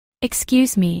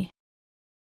Excuse me.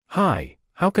 Hi,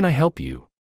 how can I help you?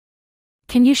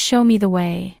 Can you show me the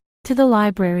way to the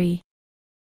library?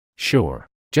 Sure,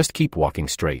 just keep walking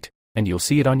straight, and you'll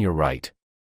see it on your right.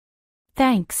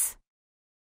 Thanks.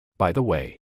 By the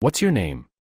way, what's your name?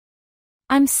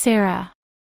 I'm Sarah.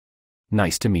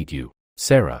 Nice to meet you,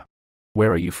 Sarah.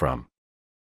 Where are you from?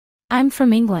 I'm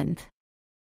from England.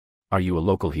 Are you a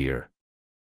local here?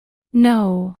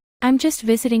 No, I'm just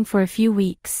visiting for a few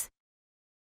weeks.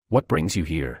 What brings you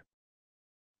here?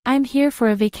 I'm here for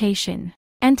a vacation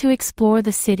and to explore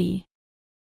the city.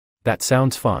 That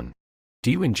sounds fun.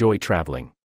 Do you enjoy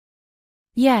traveling?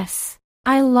 Yes,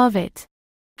 I love it.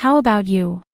 How about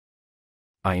you?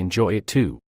 I enjoy it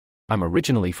too. I'm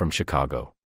originally from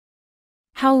Chicago.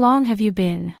 How long have you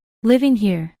been living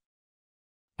here?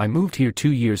 I moved here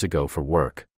 2 years ago for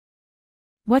work.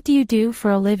 What do you do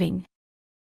for a living?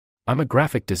 I'm a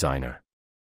graphic designer.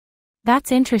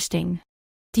 That's interesting.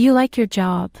 Do you like your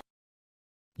job?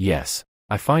 Yes,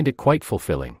 I find it quite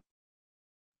fulfilling.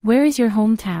 Where is your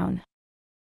hometown?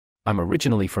 I'm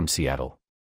originally from Seattle.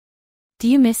 Do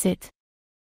you miss it?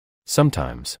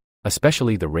 Sometimes,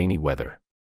 especially the rainy weather.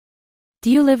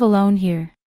 Do you live alone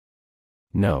here?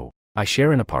 No, I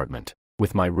share an apartment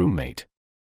with my roommate.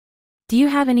 Do you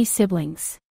have any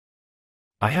siblings?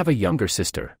 I have a younger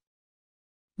sister.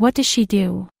 What does she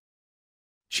do?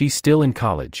 She's still in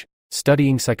college,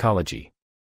 studying psychology.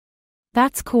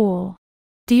 That's cool.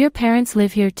 Do your parents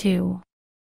live here too?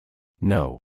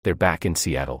 No, they're back in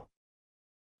Seattle.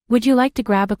 Would you like to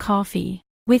grab a coffee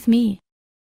with me?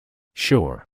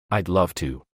 Sure, I'd love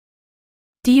to.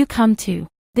 Do you come to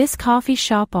this coffee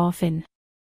shop often?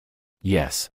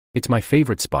 Yes, it's my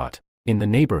favorite spot in the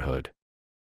neighborhood.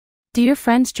 Do your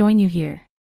friends join you here?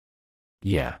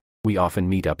 Yeah, we often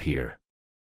meet up here.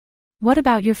 What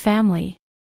about your family?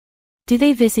 Do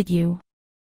they visit you?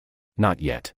 Not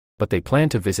yet, but they plan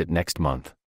to visit next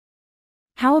month.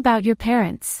 How about your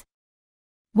parents?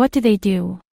 What do they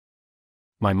do?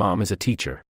 My mom is a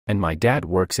teacher, and my dad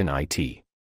works in IT.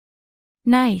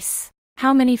 Nice.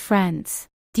 How many friends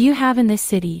do you have in this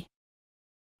city?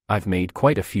 I've made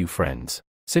quite a few friends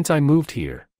since I moved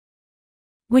here.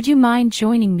 Would you mind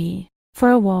joining me for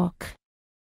a walk?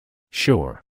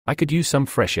 Sure, I could use some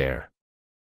fresh air.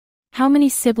 How many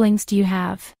siblings do you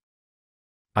have?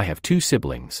 I have 2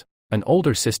 siblings, an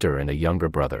older sister and a younger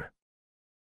brother.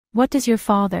 What does your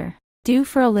father do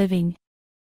for a living?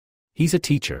 He's a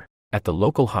teacher at the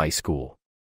local high school.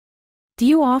 Do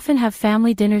you often have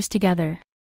family dinners together?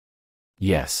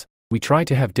 Yes, we try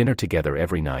to have dinner together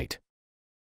every night.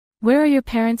 Where are your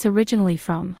parents originally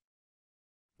from?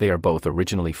 They are both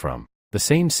originally from the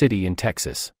same city in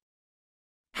Texas.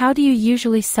 How do you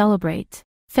usually celebrate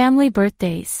family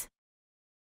birthdays?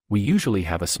 We usually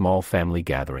have a small family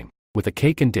gathering with a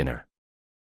cake and dinner.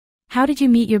 How did you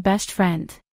meet your best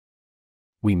friend?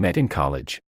 We met in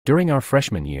college during our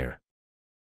freshman year.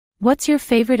 What's your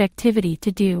favorite activity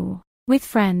to do with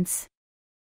friends?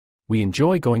 We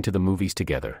enjoy going to the movies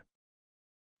together.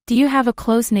 Do you have a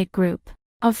close-knit group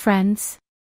of friends?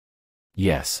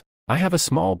 Yes, I have a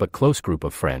small but close group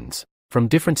of friends from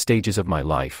different stages of my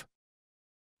life.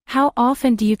 How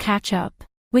often do you catch up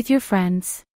with your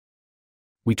friends?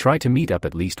 We try to meet up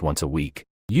at least once a week,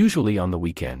 usually on the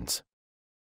weekends.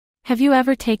 Have you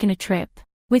ever taken a trip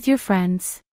with your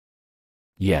friends?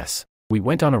 Yes, we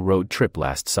went on a road trip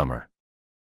last summer.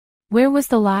 Where was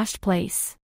the last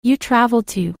place you traveled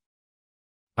to?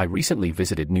 I recently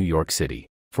visited New York City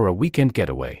for a weekend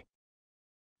getaway.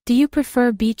 Do you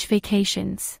prefer beach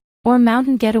vacations or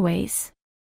mountain getaways?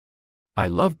 I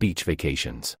love beach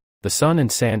vacations. The sun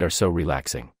and sand are so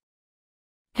relaxing.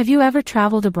 Have you ever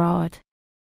traveled abroad?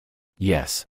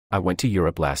 Yes, I went to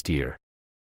Europe last year.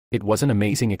 It was an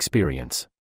amazing experience.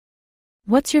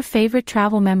 What's your favorite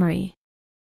travel memory?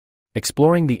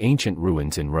 Exploring the ancient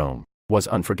ruins in Rome was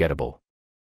unforgettable.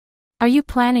 Are you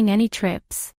planning any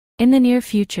trips in the near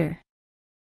future?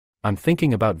 I'm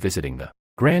thinking about visiting the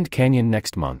Grand Canyon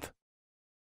next month.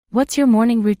 What's your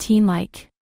morning routine like?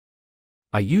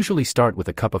 I usually start with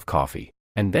a cup of coffee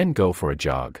and then go for a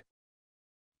jog.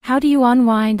 How do you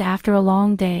unwind after a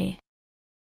long day?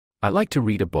 I like to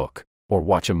read a book or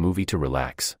watch a movie to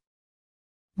relax.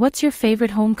 What's your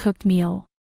favorite home-cooked meal?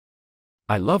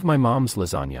 I love my mom's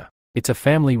lasagna. It's a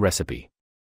family recipe.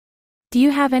 Do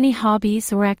you have any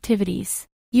hobbies or activities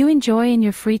you enjoy in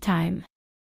your free time?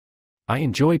 I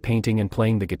enjoy painting and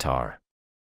playing the guitar.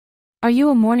 Are you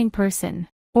a morning person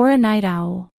or a night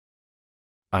owl?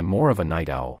 I'm more of a night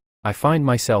owl. I find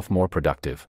myself more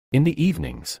productive in the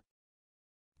evenings.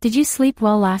 Did you sleep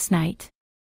well last night?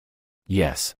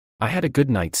 Yes, I had a good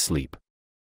night's sleep.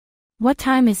 What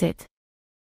time is it?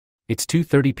 It's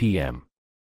 2:30 p.m.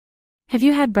 Have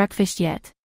you had breakfast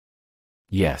yet?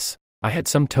 Yes, I had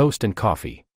some toast and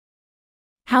coffee.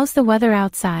 How's the weather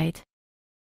outside?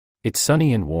 It's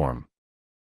sunny and warm.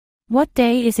 What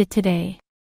day is it today?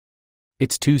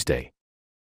 It's Tuesday.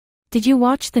 Did you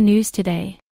watch the news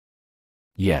today?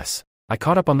 Yes, I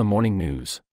caught up on the morning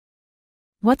news.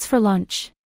 What's for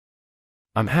lunch?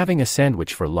 I'm having a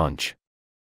sandwich for lunch.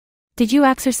 Did you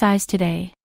exercise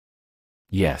today?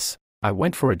 Yes, I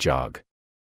went for a jog.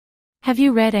 Have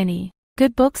you read any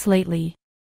good books lately?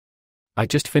 I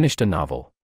just finished a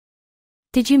novel.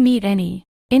 Did you meet any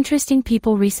interesting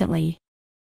people recently?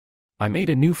 I made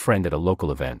a new friend at a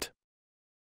local event.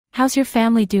 How's your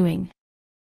family doing?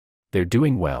 They're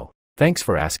doing well, thanks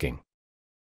for asking.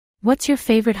 What's your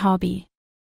favorite hobby?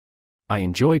 I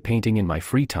enjoy painting in my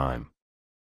free time.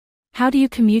 How do you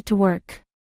commute to work?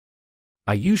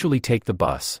 I usually take the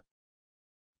bus.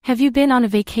 Have you been on a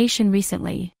vacation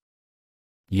recently?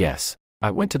 Yes, I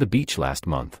went to the beach last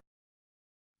month.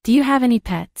 Do you have any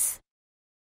pets?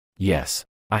 Yes,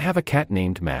 I have a cat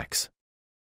named Max.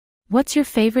 What's your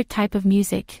favorite type of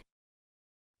music?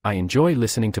 I enjoy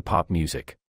listening to pop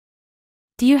music.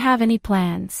 Do you have any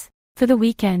plans for the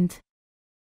weekend?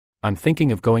 I'm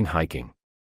thinking of going hiking.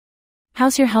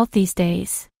 How's your health these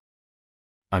days?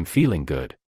 I'm feeling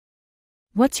good.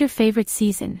 What's your favorite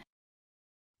season?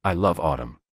 I love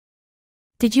autumn.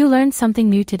 Did you learn something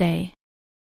new today?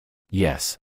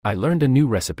 Yes, I learned a new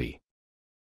recipe.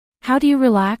 How do you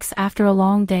relax after a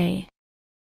long day?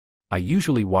 I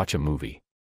usually watch a movie.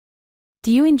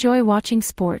 Do you enjoy watching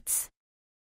sports?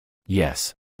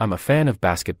 Yes, I'm a fan of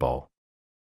basketball.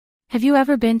 Have you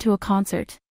ever been to a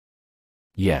concert?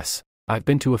 Yes, I've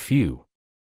been to a few.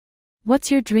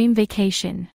 What's your dream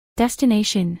vacation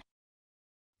destination?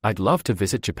 I'd love to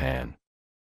visit Japan.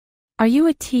 Are you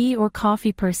a tea or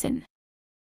coffee person?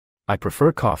 I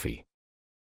prefer coffee.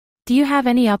 Do you have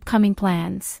any upcoming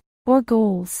plans or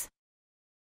goals?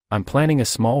 I'm planning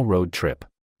a small road trip.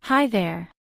 Hi there.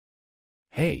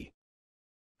 Hey.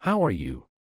 How are you?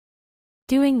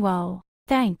 Doing well,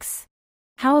 thanks.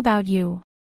 How about you?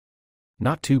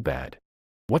 Not too bad.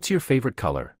 What's your favorite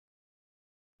color?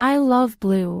 I love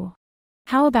blue.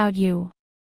 How about you?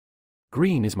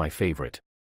 Green is my favorite.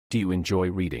 Do you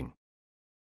enjoy reading?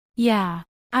 Yeah,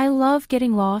 I love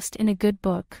getting lost in a good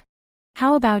book.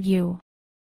 How about you?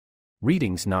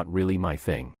 Reading's not really my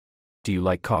thing. Do you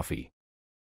like coffee?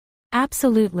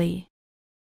 Absolutely.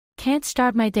 Can't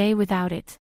start my day without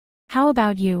it. How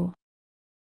about you?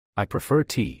 I prefer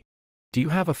tea. Do you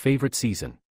have a favorite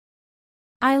season?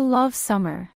 I love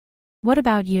summer. What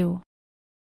about you?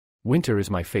 Winter is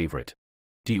my favorite.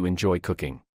 Do you enjoy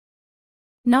cooking?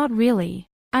 Not really.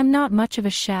 I'm not much of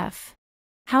a chef.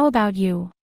 How about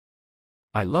you?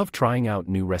 I love trying out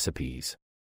new recipes.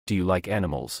 Do you like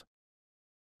animals?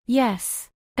 Yes,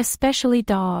 especially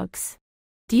dogs.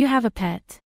 Do you have a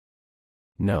pet?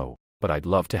 No, but I'd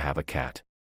love to have a cat.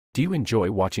 Do you enjoy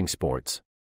watching sports?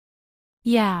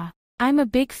 Yeah, I'm a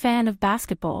big fan of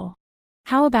basketball.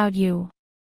 How about you?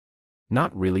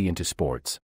 Not really into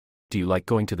sports. Do you like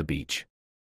going to the beach?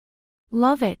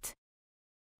 Love it.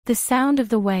 The sound of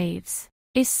the waves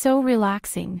is so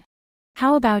relaxing.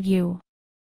 How about you?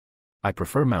 I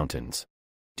prefer mountains.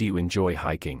 Do you enjoy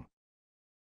hiking?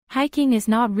 Hiking is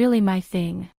not really my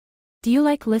thing. Do you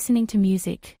like listening to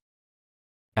music?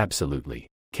 Absolutely.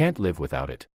 Can't live without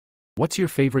it. What's your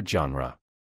favorite genre?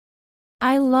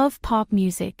 I love pop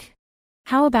music.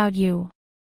 How about you?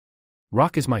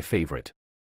 Rock is my favorite.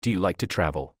 Do you like to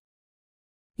travel?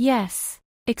 Yes,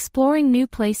 exploring new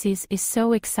places is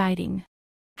so exciting.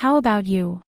 How about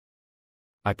you?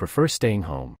 I prefer staying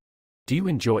home. Do you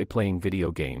enjoy playing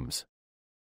video games?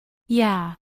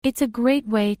 Yeah, it's a great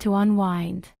way to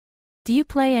unwind. Do you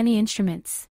play any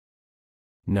instruments?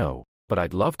 No, but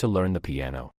I'd love to learn the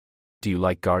piano. Do you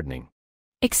like gardening?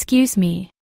 Excuse me.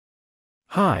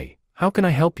 Hi, how can I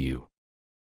help you?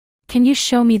 Can you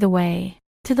show me the way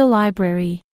to the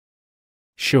library?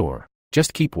 Sure,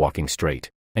 just keep walking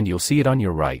straight, and you'll see it on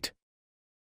your right.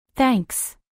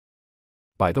 Thanks.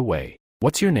 By the way,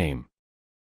 what's your name?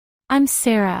 I'm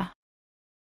Sarah.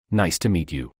 Nice to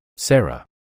meet you, Sarah.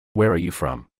 Where are you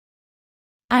from?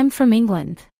 I'm from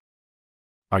England.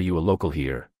 Are you a local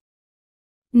here?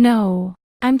 No,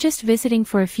 I'm just visiting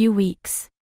for a few weeks.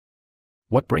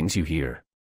 What brings you here?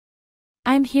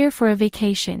 I'm here for a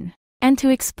vacation and to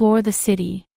explore the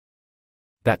city.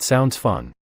 That sounds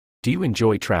fun. Do you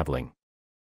enjoy traveling?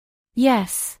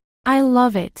 Yes, I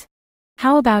love it.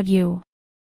 How about you?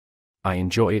 I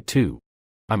enjoy it too.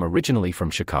 I'm originally from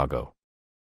Chicago.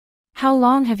 How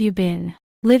long have you been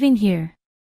living here?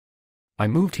 I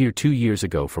moved here 2 years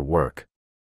ago for work.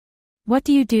 What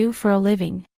do you do for a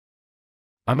living?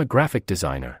 I'm a graphic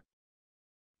designer.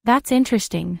 That's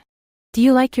interesting. Do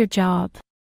you like your job?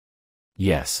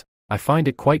 Yes, I find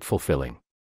it quite fulfilling.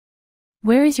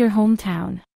 Where is your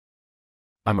hometown?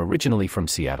 I'm originally from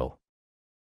Seattle.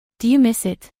 Do you miss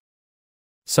it?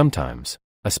 Sometimes,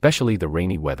 especially the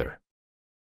rainy weather.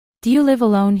 Do you live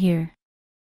alone here?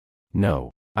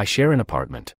 No, I share an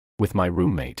apartment with my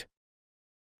roommate.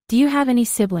 Do you have any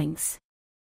siblings?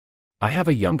 I have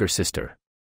a younger sister.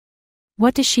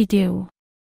 What does she do?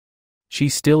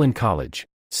 She's still in college,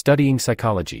 studying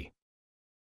psychology.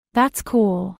 That's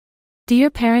cool. Do your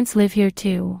parents live here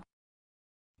too?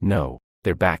 No,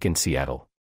 they're back in Seattle.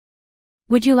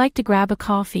 Would you like to grab a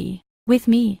coffee with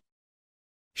me?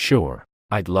 Sure,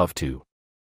 I'd love to.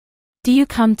 Do you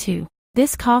come to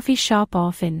this coffee shop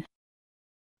often?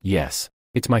 Yes,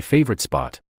 it's my favorite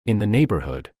spot in the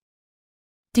neighborhood.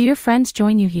 Do your friends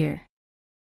join you here?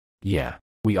 Yeah,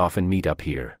 we often meet up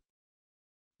here.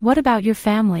 What about your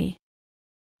family?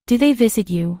 Do they visit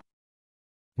you?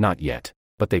 Not yet,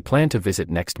 but they plan to visit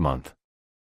next month.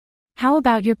 How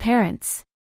about your parents?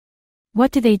 What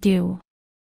do they do?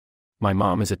 My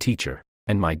mom is a teacher,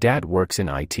 and my dad works in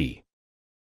IT.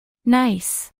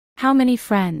 Nice. How many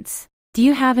friends do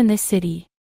you have in this city?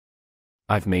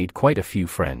 I've made quite a few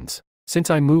friends since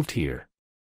I moved here.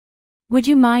 Would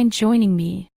you mind joining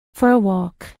me for a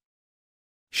walk?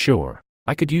 Sure,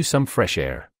 I could use some fresh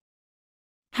air.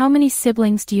 How many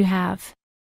siblings do you have?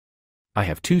 I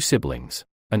have 2 siblings,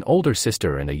 an older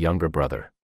sister and a younger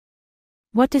brother.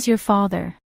 What does your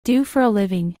father do for a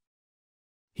living?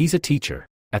 He's a teacher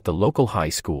at the local high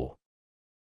school.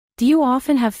 Do you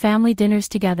often have family dinners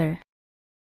together?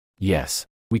 Yes,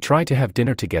 we try to have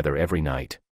dinner together every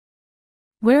night.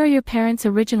 Where are your parents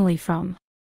originally from?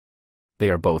 They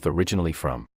are both originally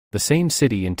from the same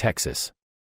city in Texas.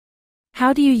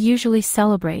 How do you usually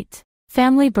celebrate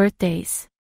family birthdays?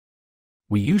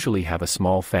 We usually have a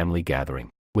small family gathering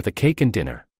with a cake and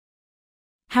dinner.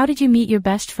 How did you meet your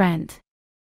best friend?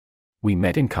 We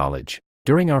met in college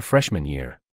during our freshman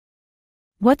year.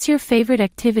 What's your favorite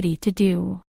activity to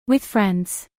do with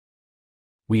friends?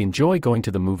 We enjoy going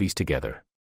to the movies together.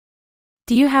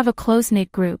 Do you have a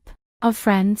close-knit group of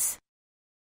friends?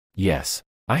 Yes,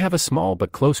 I have a small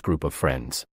but close group of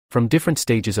friends from different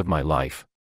stages of my life.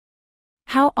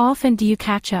 How often do you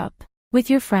catch up with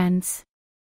your friends?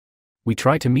 We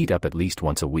try to meet up at least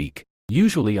once a week,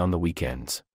 usually on the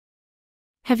weekends.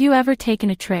 Have you ever taken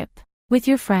a trip with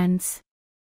your friends?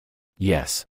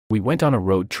 Yes, we went on a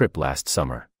road trip last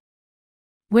summer.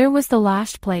 Where was the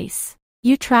last place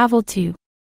you traveled to?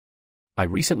 I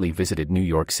recently visited New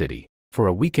York City for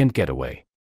a weekend getaway.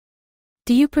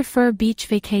 Do you prefer beach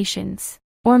vacations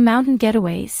or mountain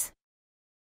getaways?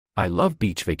 I love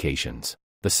beach vacations.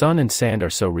 The sun and sand are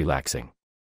so relaxing.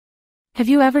 Have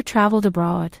you ever traveled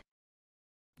abroad?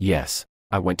 Yes,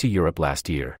 I went to Europe last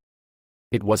year.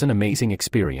 It was an amazing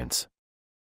experience.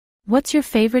 What's your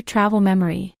favorite travel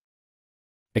memory?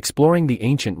 Exploring the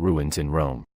ancient ruins in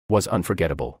Rome was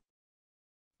unforgettable.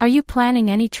 Are you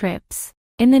planning any trips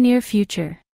in the near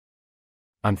future?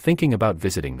 I'm thinking about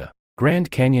visiting the Grand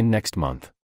Canyon next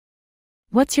month.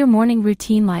 What's your morning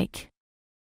routine like?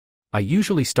 I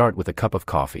usually start with a cup of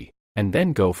coffee and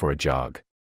then go for a jog.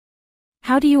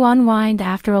 How do you unwind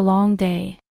after a long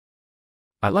day?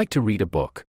 I like to read a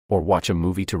book or watch a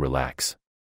movie to relax.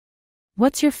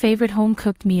 What's your favorite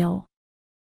home-cooked meal?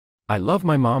 I love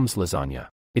my mom's lasagna.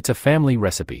 It's a family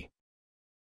recipe.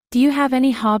 Do you have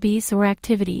any hobbies or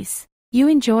activities you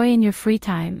enjoy in your free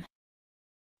time?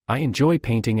 I enjoy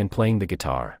painting and playing the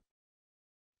guitar.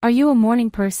 Are you a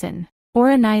morning person or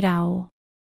a night owl?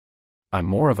 I'm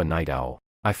more of a night owl.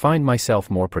 I find myself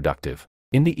more productive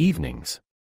in the evenings.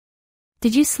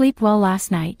 Did you sleep well last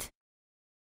night?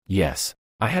 Yes,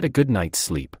 I had a good night's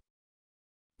sleep.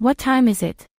 What time is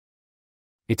it?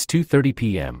 It's 2:30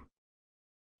 p.m.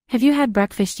 Have you had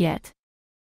breakfast yet?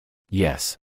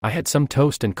 Yes, I had some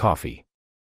toast and coffee.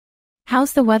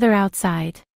 How's the weather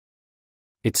outside?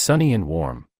 It's sunny and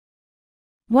warm.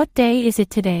 What day is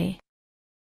it today?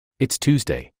 It's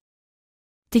Tuesday.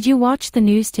 Did you watch the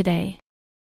news today?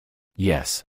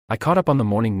 Yes, I caught up on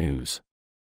the morning news.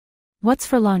 What's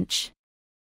for lunch?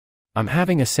 I'm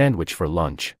having a sandwich for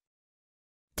lunch.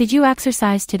 Did you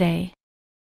exercise today?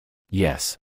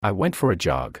 Yes, I went for a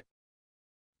jog.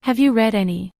 Have you read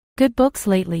any good books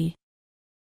lately?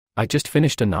 I just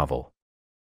finished a novel.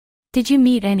 Did you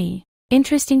meet any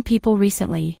interesting people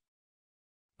recently?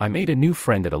 I made a new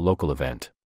friend at a local event.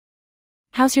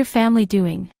 How's your family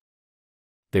doing?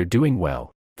 They're doing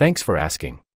well, thanks for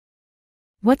asking.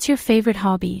 What's your favorite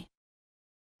hobby?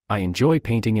 I enjoy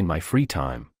painting in my free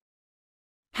time.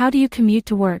 How do you commute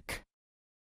to work?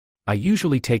 I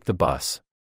usually take the bus.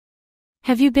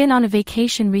 Have you been on a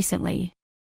vacation recently?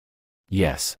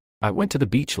 Yes, I went to the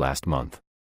beach last month.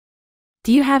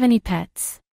 Do you have any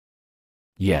pets?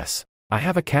 Yes, I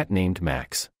have a cat named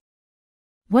Max.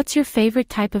 What's your favorite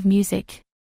type of music?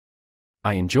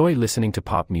 I enjoy listening to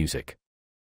pop music.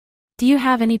 Do you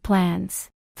have any plans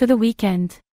for the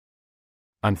weekend?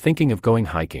 I'm thinking of going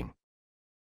hiking.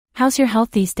 How's your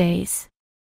health these days?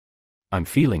 I'm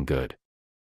feeling good.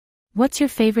 What's your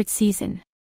favorite season?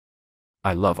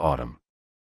 I love autumn.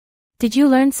 Did you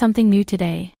learn something new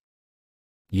today?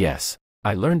 Yes,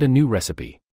 I learned a new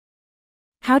recipe.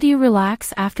 How do you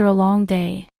relax after a long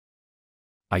day?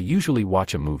 I usually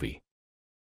watch a movie.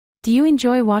 Do you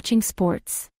enjoy watching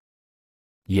sports?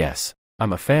 Yes,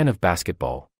 I'm a fan of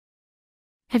basketball.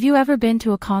 Have you ever been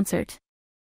to a concert?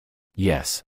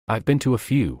 Yes, I've been to a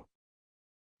few.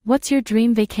 What's your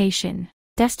dream vacation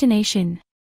destination?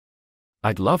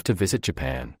 I'd love to visit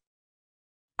Japan.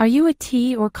 Are you a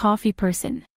tea or coffee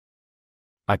person?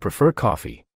 I prefer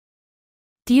coffee.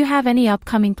 Do you have any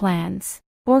upcoming plans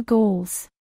or goals?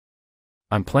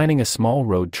 I'm planning a small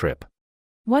road trip.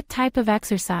 What type of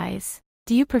exercise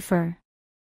do you prefer?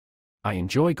 I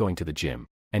enjoy going to the gym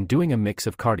and doing a mix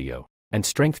of cardio and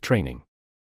strength training.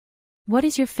 What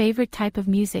is your favorite type of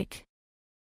music?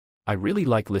 I really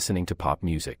like listening to pop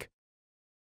music.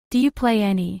 Do you play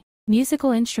any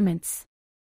musical instruments?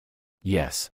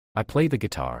 Yes, I play the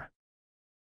guitar.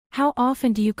 How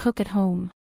often do you cook at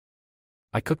home?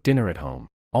 I cook dinner at home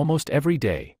almost every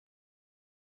day.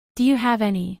 Do you have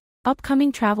any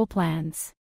upcoming travel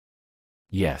plans?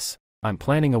 Yes, I'm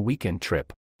planning a weekend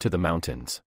trip to the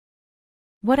mountains.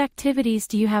 What activities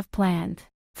do you have planned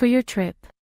for your trip?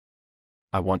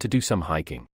 I want to do some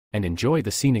hiking and enjoy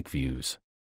the scenic views.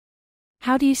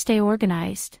 How do you stay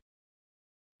organized?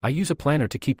 I use a planner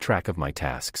to keep track of my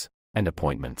tasks and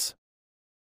appointments.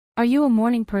 Are you a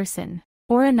morning person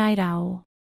or a night owl?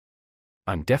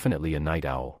 I'm definitely a night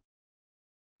owl.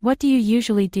 What do you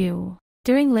usually do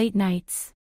during late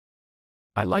nights?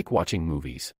 I like watching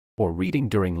movies or reading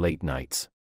during late nights.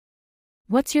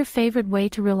 What's your favorite way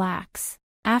to relax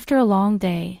after a long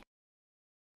day?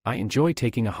 I enjoy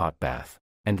taking a hot bath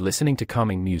and listening to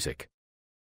calming music.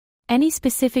 Any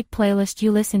specific playlist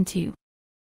you listen to?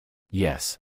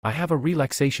 Yes, I have a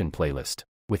relaxation playlist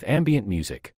with ambient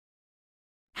music.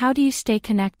 How do you stay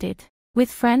connected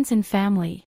with friends and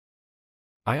family?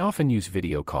 I often use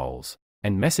video calls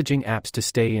and messaging apps to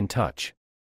stay in touch.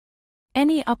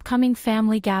 Any upcoming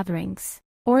family gatherings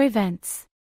or events?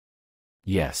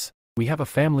 Yes, we have a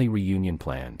family reunion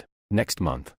planned next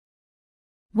month.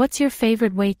 What's your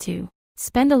favorite way to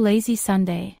spend a lazy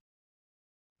Sunday?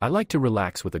 I like to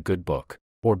relax with a good book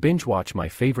or binge watch my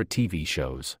favorite TV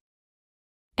shows.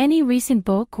 Any recent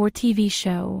book or TV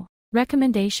show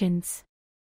recommendations?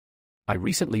 I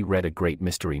recently read a great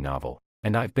mystery novel,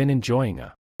 and I've been enjoying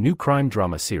a new crime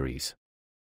drama series.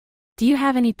 Do you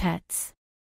have any pets?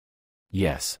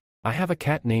 Yes, I have a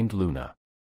cat named Luna.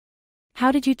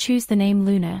 How did you choose the name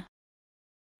Luna?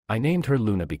 I named her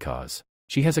Luna because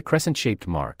she has a crescent-shaped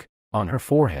mark on her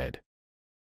forehead.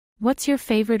 What's your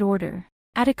favorite order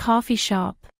at a coffee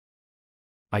shop?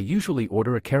 I usually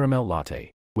order a caramel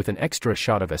latte with an extra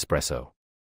shot of espresso.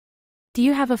 Do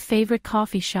you have a favorite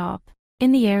coffee shop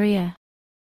in the area?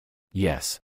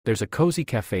 Yes, there's a cozy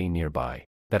cafe nearby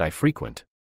that I frequent.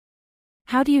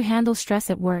 How do you handle stress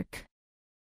at work?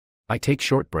 I take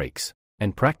short breaks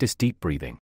and practice deep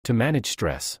breathing to manage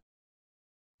stress.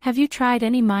 Have you tried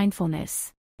any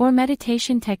mindfulness or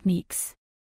meditation techniques?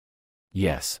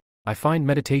 Yes, I find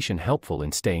meditation helpful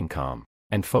in staying calm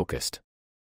and focused.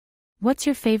 What's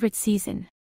your favorite season?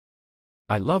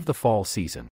 I love the fall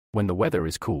season, when the weather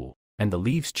is cool and the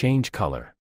leaves change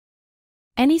color.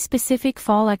 Any specific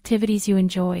fall activities you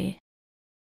enjoy?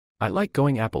 I like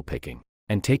going apple picking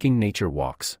and taking nature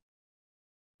walks.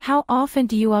 How often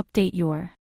do you update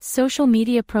your social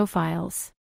media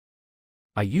profiles?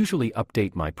 I usually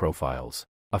update my profiles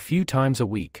a few times a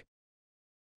week.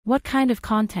 What kind of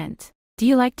content do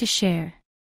you like to share?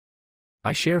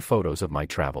 I share photos of my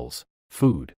travels,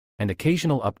 food, and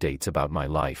occasional updates about my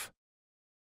life.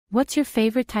 What's your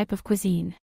favorite type of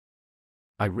cuisine?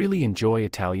 I really enjoy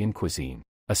Italian cuisine,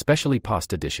 especially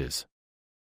pasta dishes.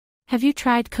 Have you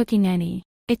tried cooking any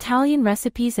Italian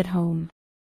recipes at home?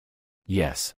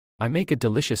 Yes, I make a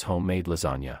delicious homemade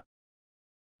lasagna.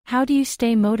 How do you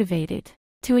stay motivated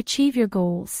to achieve your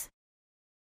goals?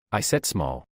 I set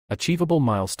small, achievable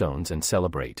milestones and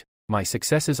celebrate my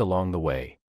successes along the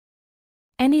way.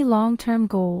 Any long-term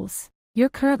goals you're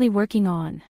currently working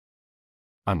on?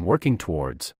 I'm working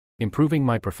towards improving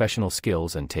my professional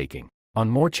skills and taking On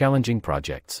more challenging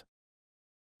projects.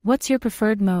 What's your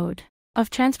preferred mode of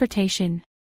transportation?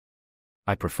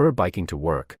 I prefer biking to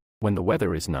work, when the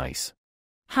weather is nice.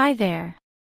 Hi there.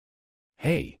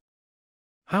 Hey.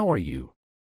 How are you?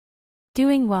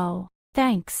 Doing well,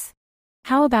 thanks.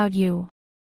 How about you?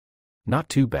 Not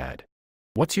too bad.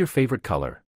 What's your favorite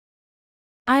color?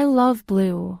 I love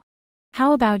blue.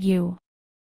 How about you?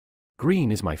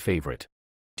 Green is my favorite.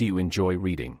 Do you enjoy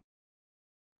reading?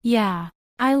 Yeah,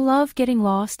 I love getting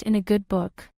lost in a good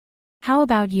book. How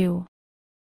about you?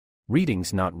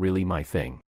 Reading's not really my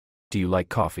thing. Do you like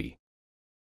coffee?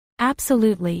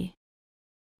 Absolutely.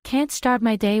 Can't start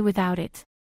my day without it.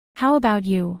 How about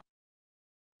you?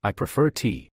 I prefer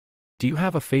tea. Do you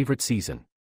have a favorite season?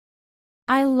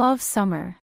 I love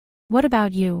summer. What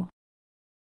about you?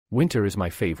 Winter is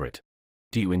my favorite.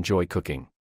 Do you enjoy cooking?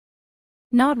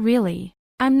 Not really.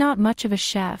 I'm not much of a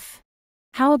chef.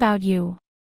 How about you?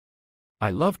 I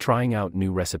love trying out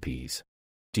new recipes.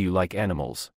 Do you like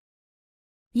animals?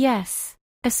 Yes,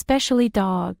 especially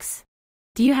dogs.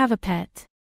 Do you have a pet?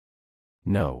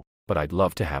 No, but I'd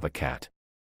love to have a cat.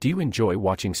 Do you enjoy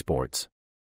watching sports?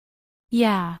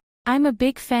 Yeah, I'm a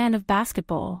big fan of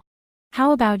basketball.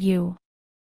 How about you?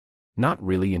 Not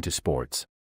really into sports.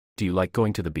 Do you like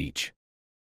going to the beach?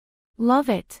 Love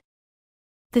it.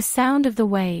 The sound of the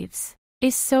waves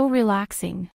is so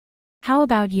relaxing. How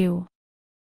about you?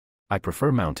 I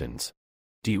prefer mountains.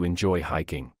 Do you enjoy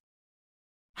hiking?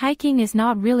 Hiking is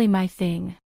not really my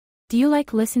thing. Do you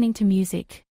like listening to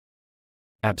music?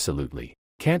 Absolutely.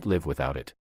 Can't live without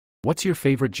it. What's your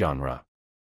favorite genre?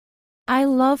 I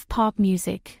love pop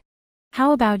music.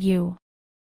 How about you?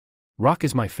 Rock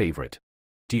is my favorite.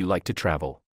 Do you like to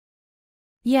travel?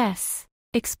 Yes,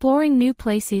 exploring new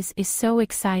places is so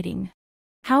exciting.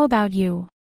 How about you?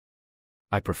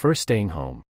 I prefer staying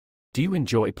home. Do you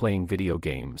enjoy playing video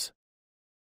games?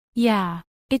 Yeah,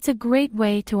 it's a great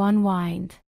way to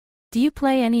unwind. Do you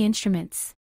play any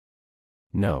instruments?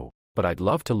 No, but I'd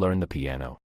love to learn the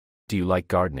piano. Do you like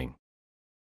gardening?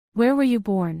 Where were you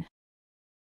born?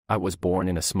 I was born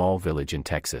in a small village in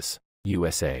Texas,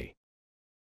 USA.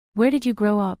 Where did you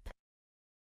grow up?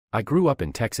 I grew up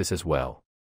in Texas as well.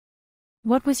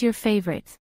 What was your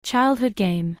favorite childhood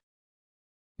game?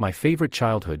 My favorite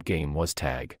childhood game was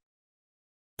tag.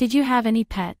 Did you have any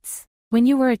pets when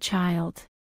you were a child?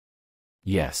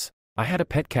 Yes, I had a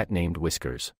pet cat named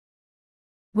Whiskers.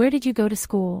 Where did you go to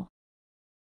school?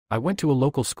 I went to a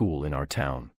local school in our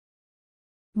town.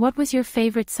 What was your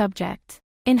favorite subject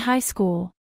in high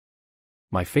school?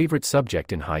 My favorite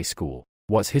subject in high school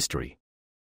was history.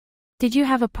 Did you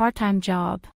have a part-time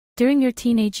job during your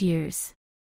teenage years?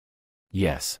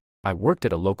 Yes, I worked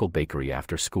at a local bakery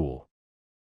after school.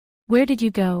 Where did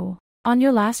you go on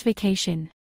your last vacation?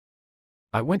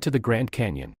 I went to the Grand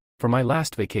Canyon for my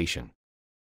last vacation.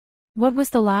 What was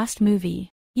the last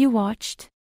movie you watched?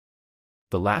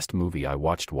 The last movie I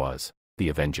watched was The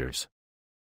Avengers.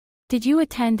 Did you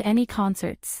attend any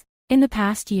concerts in the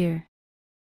past year?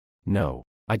 No,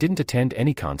 I didn't attend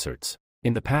any concerts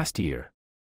in the past year.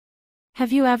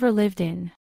 Have you ever lived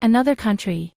in another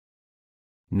country?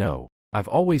 No, I've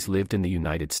always lived in the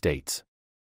United States.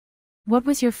 What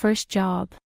was your first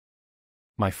job?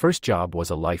 My first job was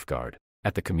a lifeguard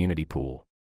at the community pool.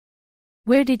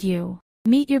 Where did you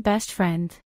meet your best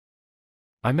friend?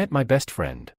 I met my best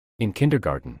friend in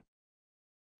kindergarten.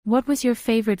 What was your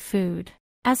favorite food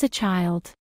as a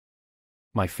child?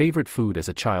 My favorite food as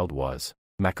a child was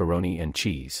macaroni and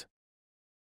cheese.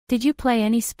 Did you play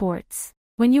any sports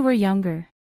when you were younger?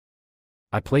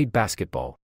 I played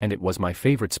basketball, and it was my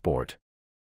favorite sport.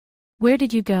 Where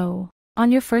did you go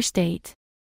on your first date?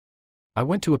 I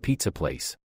went to a pizza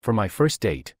place for my first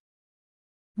date.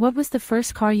 What was the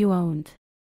first car you owned?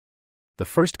 The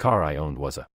first car I owned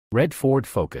was a red Ford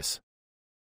Focus.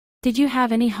 Did you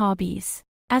have any hobbies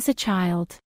as a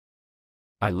child?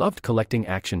 I loved collecting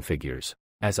action figures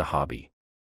as a hobby.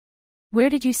 Where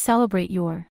did you celebrate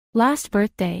your last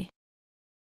birthday?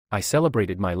 I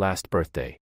celebrated my last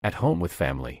birthday at home with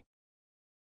family.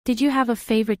 Did you have a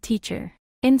favorite teacher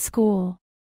in school?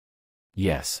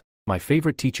 Yes, my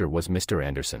favorite teacher was Mr.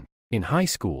 Anderson in high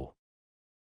school.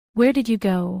 Where did you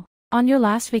go on your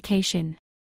last vacation?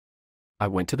 I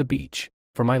went to the beach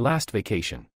for my last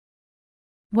vacation.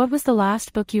 What was the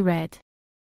last book you read?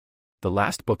 The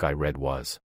last book I read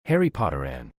was Harry Potter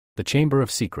and the Chamber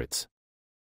of Secrets.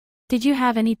 Did you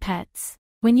have any pets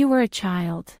when you were a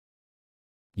child?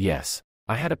 Yes,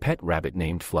 I had a pet rabbit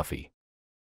named Fluffy.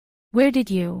 Where did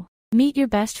you meet your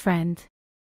best friend?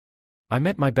 I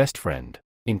met my best friend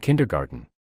in kindergarten.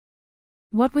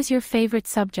 What was your favorite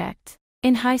subject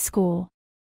in high school?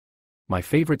 My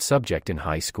favorite subject in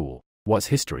high school was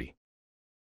history.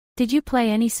 Did you play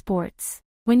any sports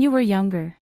when you were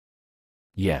younger?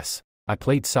 Yes, I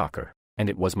played soccer, and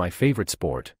it was my favorite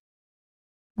sport.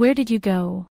 Where did you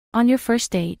go on your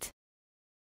first date?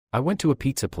 I went to a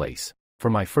pizza place for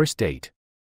my first date.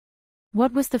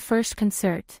 What was the first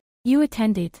concert you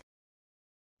attended?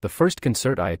 The first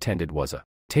concert I attended was a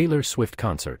Taylor Swift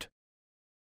concert.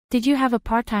 Did you have a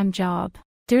part-time job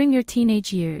during your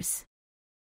teenage years?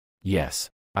 Yes,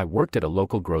 I worked at a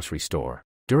local grocery store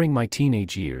during my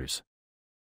teenage years.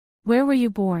 Where were you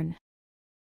born?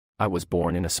 I was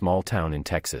born in a small town in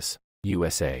Texas,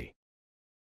 USA.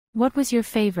 What was your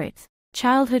favorite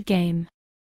childhood game?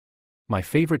 My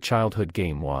favorite childhood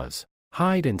game was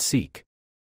hide and seek.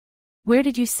 Where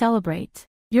did you celebrate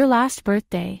your last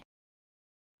birthday?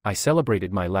 I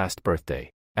celebrated my last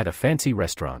birthday at a fancy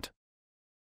restaurant.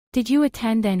 Did you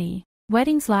attend any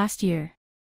weddings last year?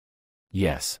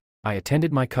 Yes, I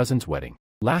attended my cousin's wedding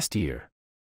last year.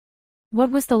 What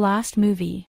was the last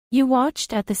movie you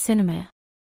watched at the cinema?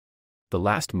 The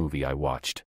last movie I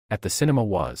watched at the cinema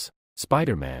was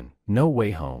Spider-Man: No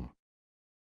Way Home.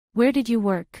 Where did you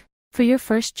work for your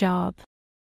first job?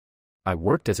 I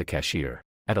worked as a cashier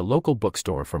at a local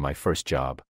bookstore for my first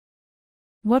job.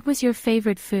 What was your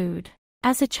favorite food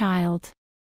as a child?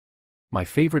 My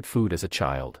favorite food as a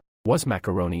child was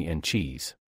macaroni and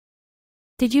cheese.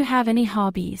 Did you have any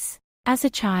hobbies as a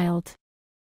child?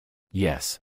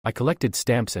 Yes, I collected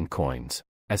stamps and coins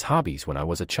as hobbies when I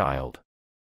was a child.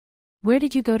 Where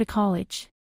did you go to college?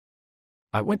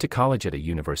 I went to college at a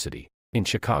university in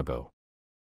Chicago.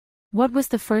 What was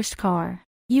the first car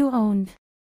you owned?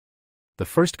 The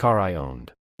first car I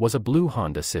owned was a blue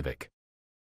Honda Civic.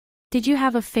 Did you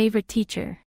have a favorite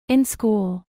teacher in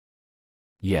school?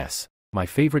 Yes, my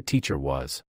favorite teacher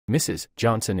was Mrs.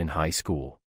 Johnson in high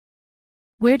school.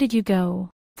 Where did you go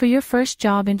for your first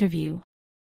job interview?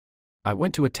 I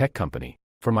went to a tech company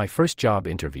for my first job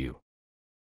interview.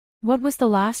 What was the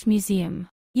last museum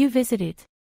you visited?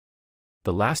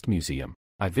 The last museum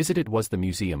I visited was the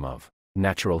Museum of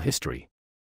Natural History.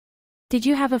 Did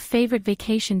you have a favorite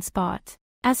vacation spot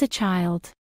as a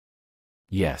child?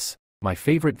 Yes, my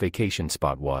favorite vacation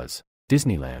spot was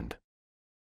Disneyland.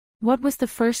 What was the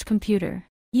first computer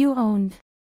you owned?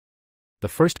 The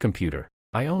first computer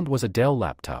I owned was a Dell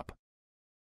laptop.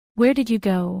 Where did you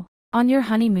go on your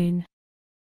honeymoon?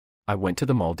 I went to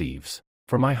the Maldives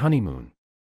for my honeymoon.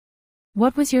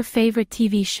 What was your favorite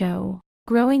TV show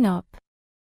growing up?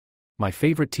 My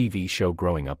favorite TV show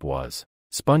growing up was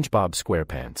SpongeBob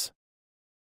SquarePants.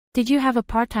 Did you have a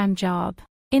part-time job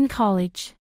in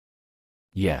college?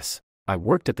 Yes, I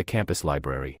worked at the campus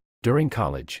library during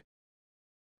college.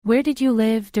 Where did you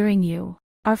live during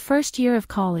our first year of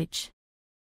college?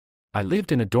 I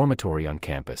lived in a dormitory on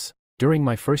campus during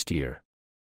my first year.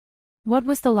 What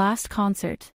was the last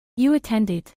concert you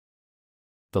attended?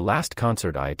 The last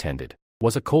concert I attended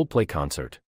was a Coldplay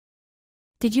concert.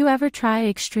 Did you ever try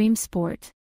extreme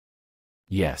sport?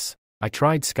 Yes, I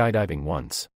tried skydiving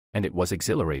once, and it was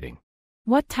exhilarating.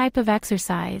 What type of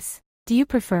exercise do you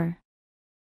prefer?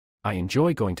 I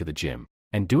enjoy going to the gym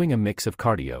and doing a mix of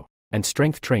cardio and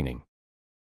strength training.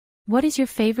 What is your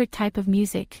favorite type of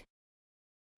music?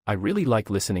 I really like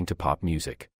listening to pop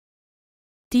music.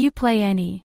 Do you play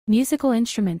any musical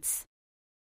instruments?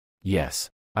 Yes,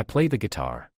 I play the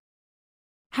guitar.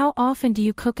 How often do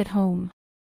you cook at home?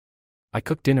 I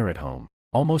cook dinner at home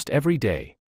almost every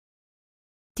day.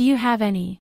 Do you have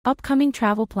any upcoming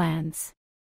travel plans?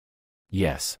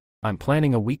 Yes, I'm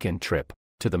planning a weekend trip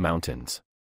to the mountains.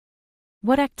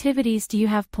 What activities do you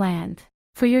have planned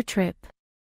for your trip?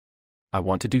 I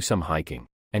want to do some hiking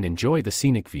and enjoy the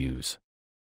scenic views.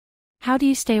 How do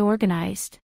you stay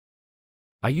organized?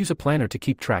 I use a planner to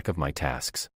keep track of my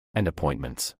tasks and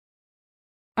appointments.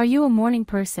 Are you a morning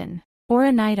person or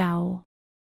a night owl?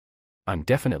 I'm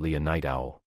definitely a night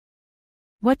owl.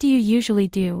 What do you usually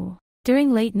do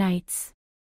during late nights?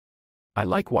 I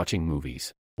like watching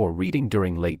movies or reading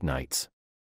during late nights.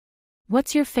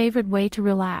 What's your favorite way to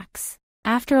relax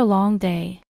after a long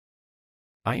day?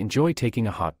 I enjoy taking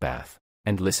a hot bath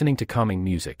and listening to calming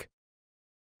music.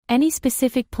 Any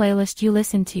specific playlist you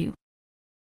listen to?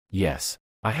 Yes,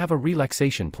 I have a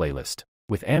relaxation playlist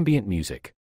with ambient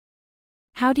music.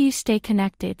 How do you stay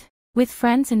connected with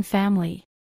friends and family?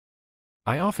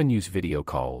 I often use video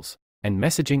calls and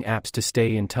messaging apps to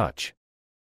stay in touch.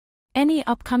 Any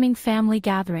upcoming family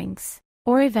gatherings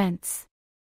or events?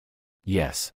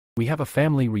 Yes, we have a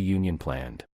family reunion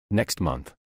planned next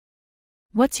month.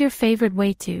 What's your favorite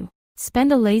way to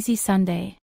spend a lazy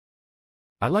Sunday?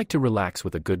 I like to relax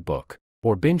with a good book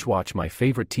or binge watch my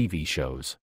favorite TV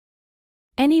shows.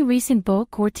 Any recent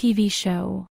book or TV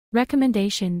show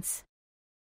Recommendations.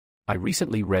 I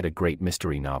recently read a great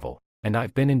mystery novel, and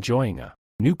I've been enjoying a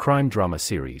new crime drama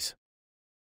series.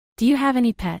 Do you have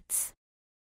any pets?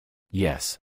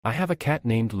 Yes, I have a cat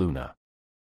named Luna.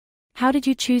 How did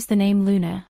you choose the name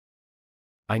Luna?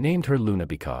 I named her Luna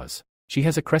because she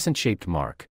has a crescent-shaped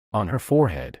mark on her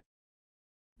forehead.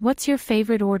 What's your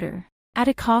favorite order at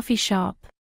a coffee shop?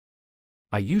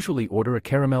 I usually order a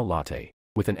caramel latte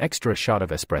with an extra shot of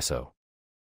espresso.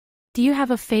 Do you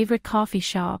have a favorite coffee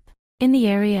shop in the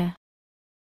area?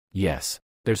 Yes,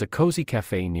 there's a cozy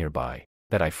cafe nearby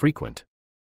that I frequent.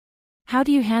 How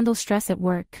do you handle stress at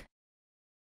work?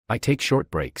 I take short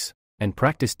breaks and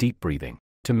practice deep breathing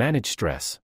to manage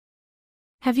stress.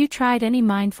 Have you tried any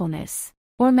mindfulness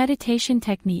or meditation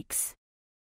techniques?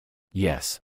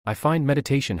 Yes, I find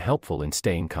meditation helpful in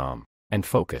staying calm and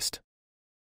focused.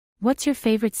 What's your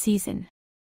favorite season?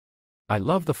 I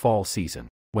love the fall season,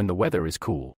 when the weather is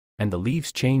cool and the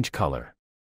leaves change color.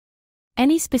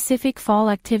 Any specific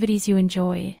fall activities you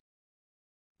enjoy?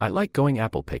 I like going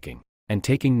apple picking and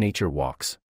taking nature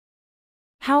walks.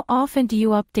 How often do you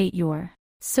update your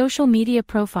social media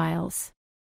profiles?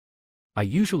 I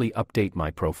usually update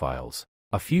my profiles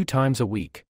a few times a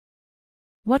week.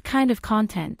 What kind of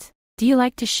content do you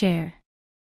like to share?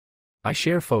 I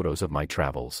share photos of my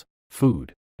travels,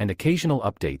 food, and occasional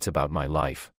updates about my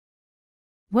life.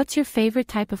 What's your favorite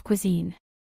type of cuisine?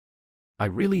 I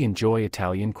really enjoy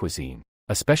Italian cuisine,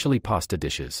 especially pasta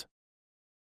dishes.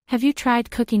 Have you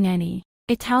tried cooking any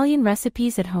Italian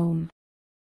recipes at home?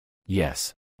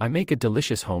 Yes, I make a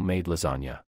delicious homemade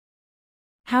lasagna.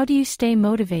 How do you stay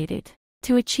motivated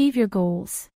to achieve your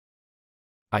goals?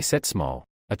 I set small,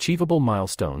 achievable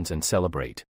milestones and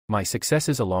celebrate my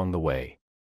successes along the way.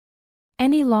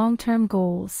 Any long-term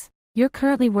goals you're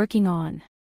currently working on?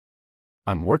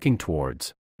 I'm working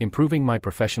towards improving my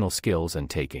professional skills and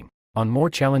taking on more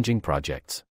challenging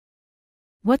projects.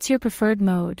 What's your preferred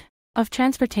mode of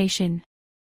transportation?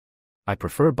 I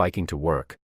prefer biking to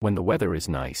work when the weather is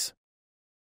nice.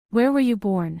 Where were you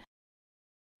born?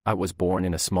 I was born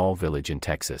in a small village in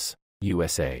Texas,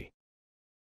 USA.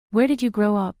 Where did you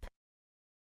grow up?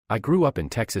 I grew up in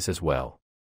Texas as well.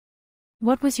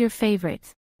 What was your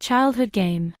favorite childhood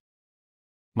game?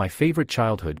 My favorite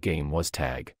childhood game was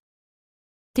tag.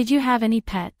 Did you have any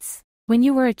pets when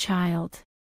you were a child?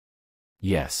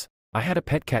 Yes, I had a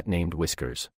pet cat named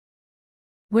Whiskers.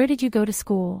 Where did you go to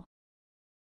school?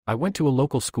 I went to a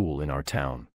local school in our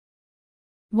town.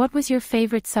 What was your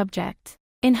favorite subject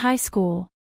in high school?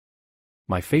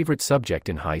 My favorite subject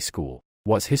in high school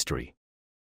was history.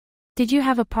 Did you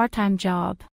have a part-time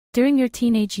job during your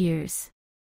teenage years?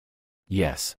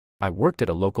 Yes, I worked at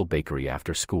a local bakery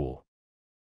after school.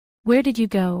 Where did you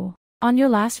go on your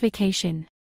last vacation?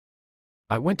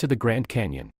 I went to the Grand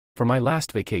Canyon for my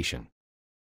last vacation.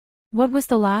 What was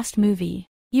the last movie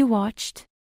you watched?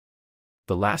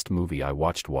 The last movie I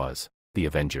watched was The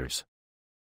Avengers.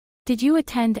 Did you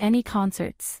attend any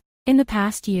concerts in the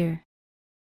past year?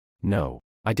 No,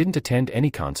 I didn't attend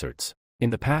any concerts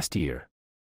in the past year.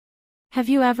 Have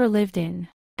you ever lived in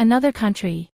another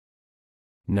country?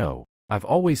 No, I've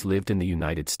always lived in the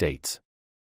United States.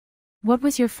 What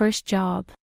was your first job?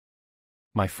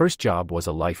 My first job was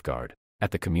a lifeguard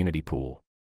at the community pool.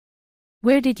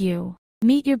 Where did you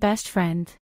meet your best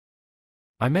friend?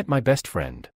 I met my best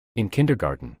friend in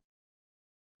kindergarten.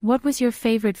 What was your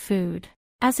favorite food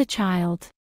as a child?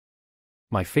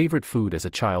 My favorite food as a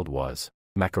child was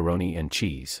macaroni and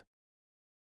cheese.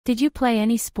 Did you play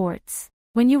any sports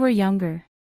when you were younger?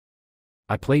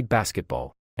 I played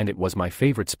basketball, and it was my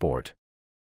favorite sport.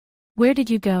 Where did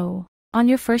you go on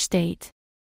your first date?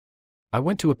 I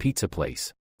went to a pizza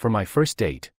place for my first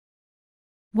date.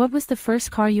 What was the first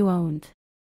car you owned?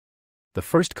 The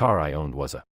first car I owned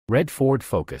was a red Ford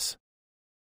Focus.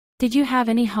 Did you have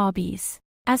any hobbies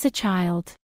as a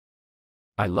child?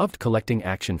 I loved collecting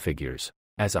action figures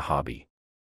as a hobby.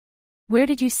 Where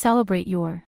did you celebrate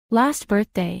your last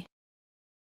birthday?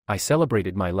 I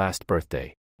celebrated my last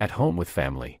birthday at home with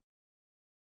family.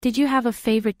 Did you have a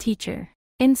favorite teacher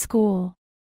in school?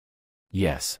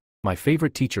 Yes, my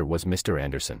favorite teacher was Mr.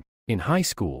 Anderson in high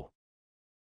school.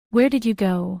 Where did you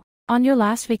go on your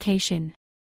last vacation?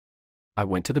 I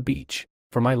went to the beach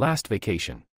for my last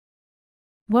vacation.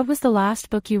 What was the last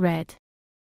book you read?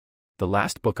 The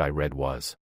last book I read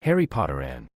was Harry Potter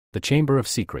and the Chamber of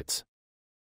Secrets.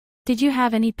 Did you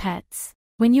have any pets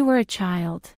when you were a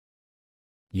child?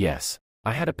 Yes,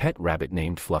 I had a pet rabbit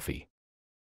named Fluffy.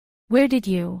 Where did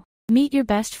you meet your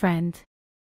best friend?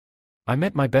 I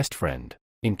met my best friend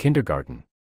in kindergarten.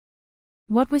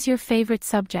 What was your favorite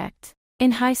subject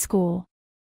in high school?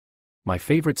 My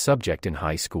favorite subject in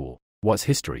high school was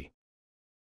history.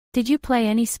 Did you play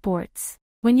any sports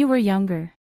when you were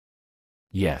younger?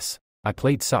 Yes, I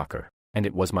played soccer, and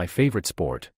it was my favorite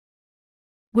sport.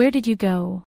 Where did you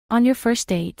go on your first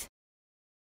date?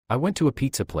 I went to a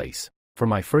pizza place for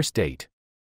my first date.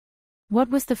 What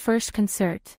was the first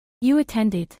concert you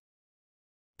attended?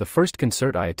 The first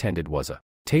concert I attended was a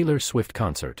Taylor Swift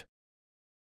concert.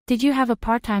 Did you have a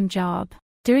part-time job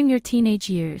during your teenage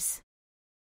years?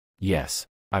 Yes,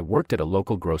 I worked at a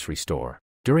local grocery store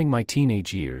during my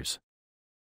teenage years.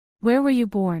 Where were you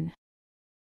born?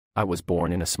 I was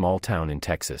born in a small town in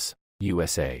Texas,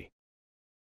 USA.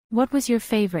 What was your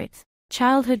favorite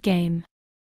childhood game?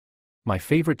 My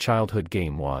favorite childhood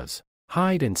game was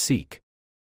hide and seek.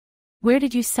 Where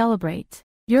did you celebrate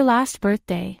your last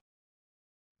birthday?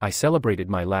 I celebrated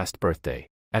my last birthday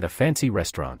at a fancy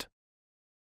restaurant.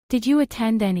 Did you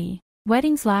attend any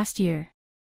weddings last year?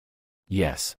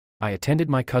 Yes, I attended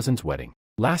my cousin's wedding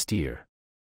last year.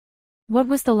 What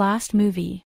was the last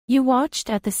movie you watched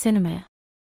at the cinema?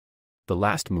 The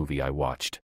last movie I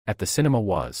watched at the cinema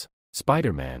was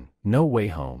Spider-Man: No Way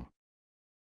Home.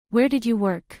 Where did you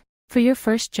work for your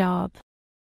first job?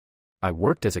 I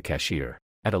worked as a cashier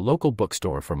at a local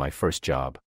bookstore for my first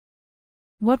job.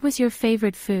 What was your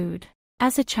favorite food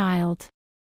as a child?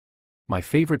 My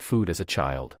favorite food as a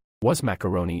child was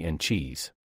macaroni and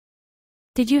cheese.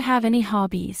 Did you have any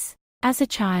hobbies as a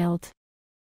child?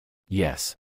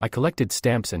 Yes, I collected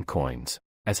stamps and coins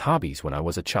as hobbies when I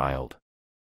was a child.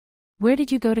 Where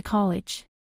did you go to college?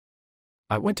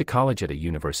 I went to college at a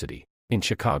university in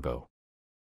Chicago.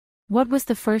 What was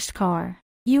the first car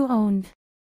you owned?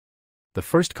 The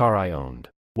first car I owned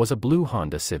was a blue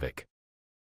Honda Civic.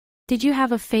 Did you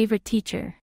have a favorite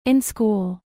teacher in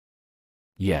school?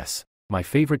 Yes, my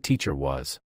favorite teacher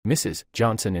was Mrs.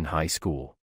 Johnson in high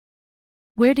school.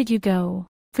 Where did you go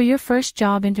for your first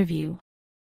job interview?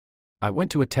 I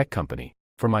went to a tech company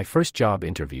for my first job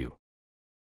interview.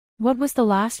 What was the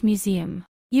last museum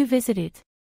you visited?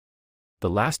 The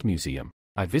last museum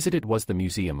I visited was the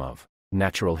Museum of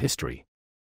Natural History.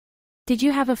 Did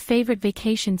you have a favorite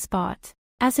vacation spot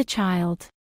as a child?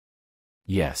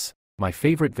 Yes, my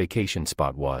favorite vacation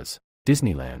spot was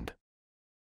Disneyland.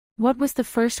 What was the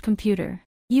first computer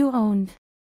you owned?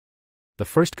 The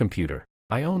first computer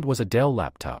I owned was a Dell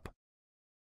laptop.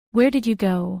 Where did you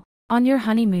go on your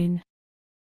honeymoon?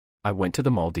 I went to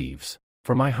the Maldives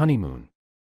for my honeymoon.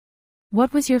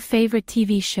 What was your favorite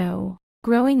TV show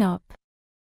growing up?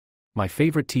 My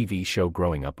favorite TV show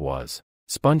growing up was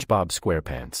SpongeBob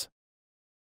SquarePants.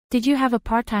 Did you have a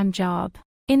part-time job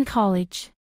in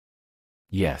college?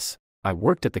 Yes, I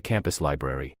worked at the campus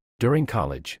library during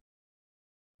college.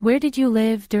 Where did you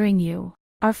live during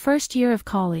our first year of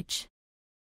college?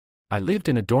 I lived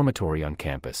in a dormitory on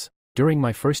campus during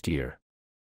my first year.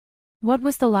 What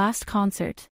was the last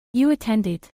concert you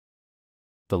attended?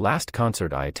 The last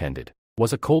concert I attended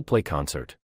was a Coldplay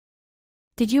concert.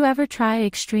 Did you ever try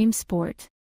extreme sport?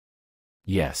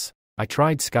 Yes, I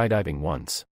tried skydiving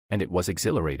once, and it was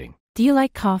exhilarating. Do you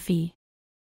like coffee?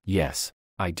 Yes,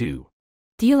 I do.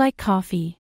 Do you like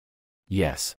coffee?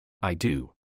 Yes, I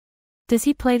do. Does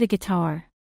he play the guitar?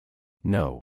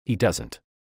 No, he doesn't.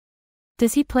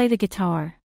 Does he play the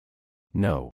guitar?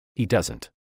 No, he doesn't.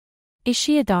 Is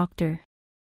she a doctor?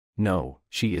 No,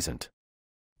 she isn't.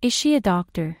 Is she a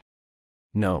doctor?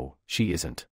 No, she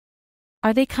isn't.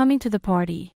 Are they coming to the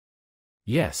party?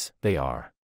 Yes, they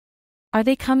are. Are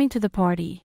they coming to the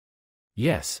party?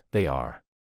 Yes, they are.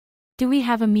 Do we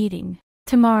have a meeting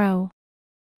tomorrow?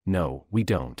 No, we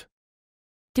don't.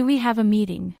 Do we have a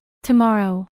meeting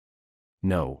tomorrow?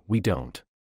 No, we don't.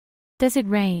 Does it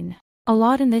rain a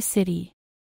lot in this city?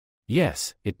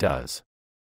 Yes, it does.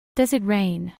 Does it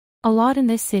rain a lot in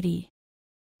this city?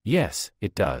 Yes,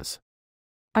 it does.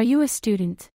 Are you a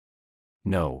student?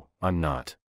 No, I'm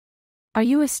not. Are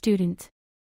you a student?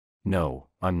 No,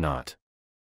 I'm not.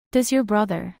 Does your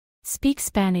brother speak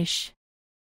Spanish?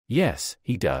 Yes,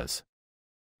 he does.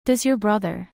 Does your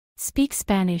brother speak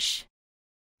Spanish?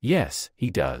 Yes, he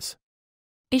does.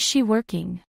 Is she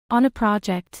working on a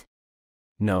project?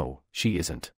 No, she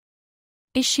isn't.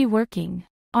 Is she working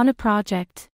on a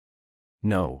project?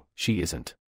 No, she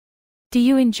isn't. Do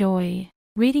you enjoy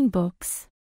reading books?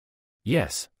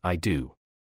 Yes, I do.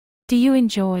 Do you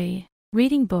enjoy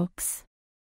reading books?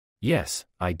 Yes,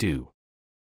 I do.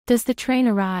 Does the train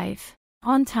arrive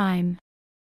on time?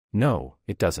 No,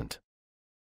 it doesn't.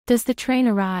 Does the train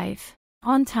arrive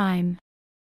on time?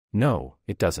 No,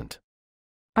 it doesn't.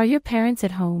 Are your parents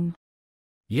at home?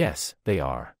 Yes, they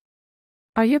are.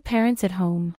 Are your parents at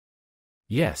home?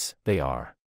 Yes, they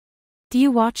are. Do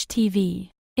you watch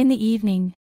TV in the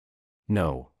evening?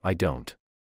 No, I don't.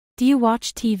 Do you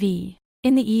watch TV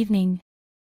in the evening?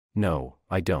 No,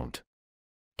 I don't.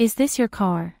 Is this your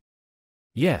car?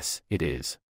 Yes, it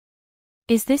is.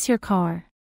 Is this your car?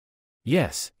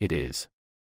 Yes, it is.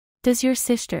 Does your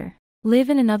sister live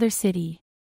in another city?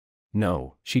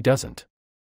 No, she doesn't.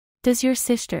 Does your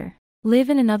sister live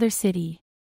in another city?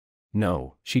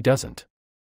 No, she doesn't.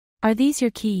 Are these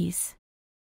your keys?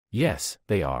 Yes,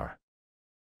 they are.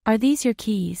 Are these your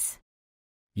keys?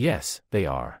 Yes, they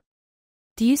are.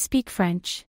 Do you speak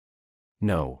French?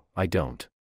 No, I don't.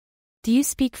 Do you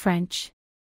speak French?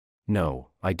 No,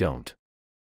 I don't.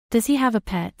 Does he have a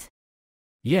pet?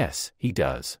 Yes, he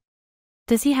does.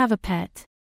 Does he have a pet?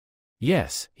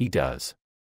 Yes, he does.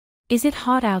 Is it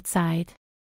hot outside?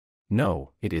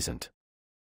 No, it isn't.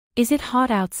 Is it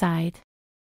hot outside?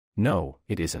 No,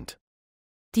 it isn't.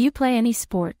 Do you play any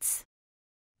sports?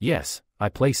 Yes, I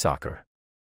play soccer.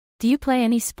 Do you play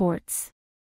any sports?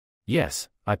 Yes,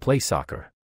 I play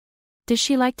soccer. Does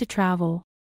she like to travel?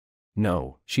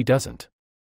 No, she doesn't.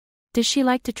 Does she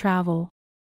like to travel?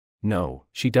 No,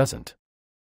 she doesn't.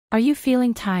 Are you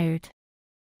feeling tired?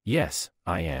 Yes,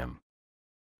 I am.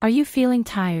 Are you feeling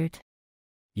tired?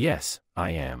 Yes,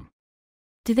 I am.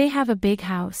 Do they have a big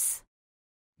house?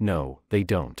 No, they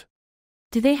don't.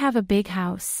 Do they have a big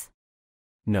house?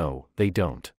 No, they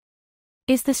don't.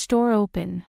 Is the store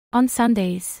open on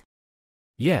Sundays?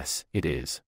 Yes, it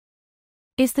is.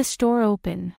 Is the store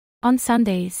open on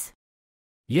Sundays?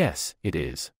 Yes, it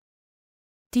is.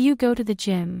 Do you go to the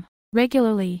gym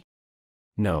regularly?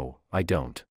 No, I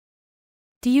don't.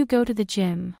 Do you go to the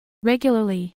gym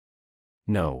regularly?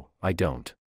 No, I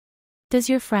don't. Does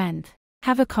your friend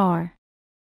have a car?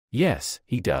 Yes,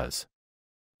 he does.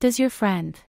 Does your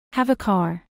friend have a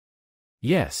car?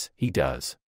 Yes, he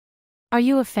does. Are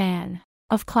you a fan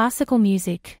of classical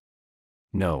music?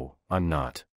 No, I'm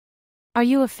not. Are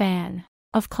you a fan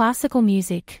of classical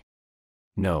music?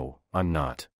 No, I'm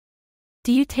not.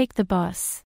 Do you take the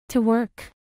bus to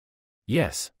work?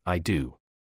 Yes, I do.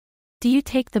 Do you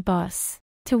take the bus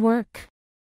to work?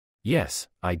 Yes,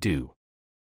 I do.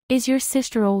 Is your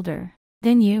sister older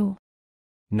than you?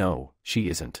 No, she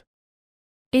isn't.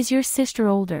 Is your sister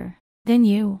older than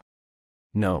you?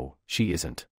 No, she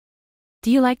isn't.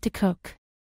 Do you like to cook?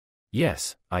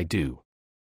 Yes, I do.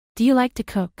 Do you like to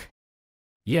cook?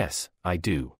 Yes, I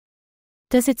do.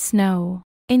 Does it snow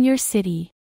in your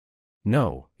city?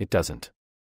 No, it doesn't.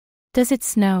 Does it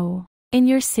snow in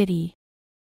your city?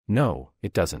 No,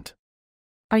 it doesn't.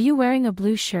 Are you wearing a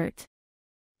blue shirt?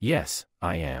 Yes,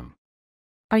 I am.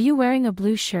 Are you wearing a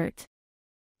blue shirt?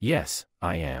 Yes,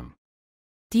 I am.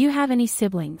 Do you have any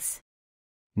siblings?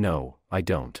 No, I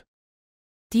don't.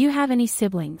 Do you have any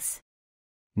siblings?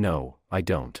 No, I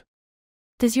don't.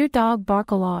 Does your dog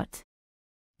bark a lot?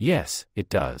 Yes, it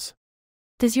does.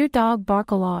 Does your dog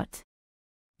bark a lot?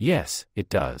 Yes, it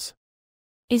does.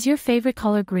 Is your favorite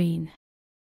color green?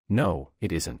 No,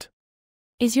 it isn't.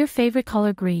 Is your favorite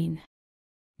color green?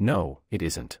 No, it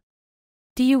isn't.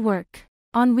 Do you work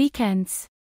on weekends?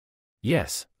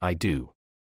 Yes, I do.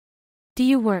 Do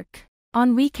you work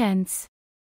on weekends?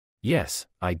 Yes,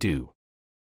 I do.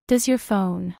 Does your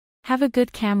phone have a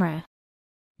good camera?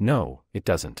 No, it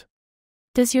doesn't.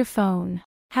 Does your phone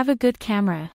have a good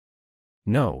camera?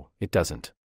 No, it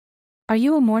doesn't. Are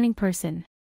you a morning person?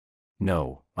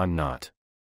 No, I'm not.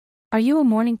 Are you a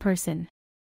morning person?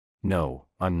 No,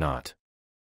 I'm not.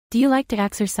 Do you like to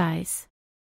exercise?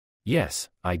 Yes,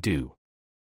 I do.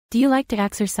 Do you like to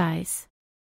exercise?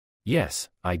 Yes,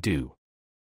 I do.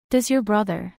 Does your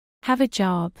brother have a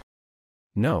job?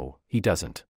 No, he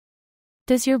doesn't.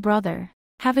 Does your brother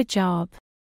have a job?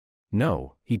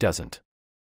 No, he doesn't.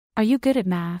 Are you good at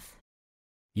math?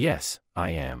 Yes,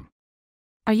 I am.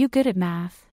 Are you good at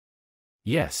math?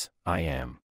 Yes, I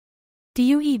am. Do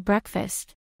you eat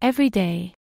breakfast every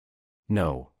day?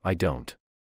 No, I don't.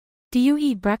 Do you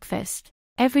eat breakfast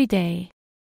every day?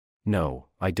 No,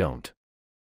 I don't.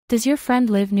 Does your friend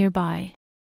live nearby?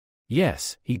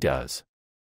 Yes, he does.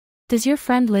 Does your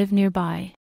friend live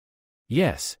nearby?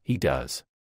 Yes, he does.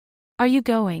 Are you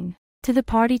going to the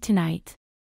party tonight?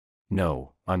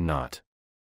 No, I'm not.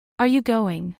 Are you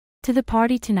going to the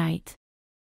party tonight?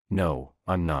 No,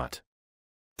 I'm not.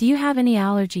 Do you have any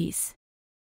allergies?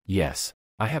 Yes,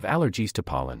 I have allergies to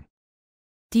pollen.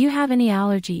 Do you have any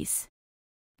allergies?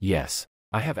 Yes,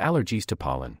 I have allergies to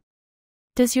pollen.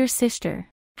 Does your sister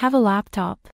have a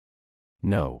laptop?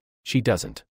 No, she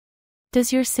doesn't.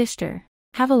 Does your sister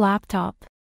have a laptop?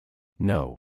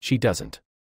 No, she doesn't.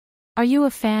 Are you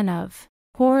a fan of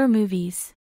horror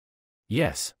movies?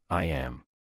 Yes, I am.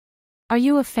 Are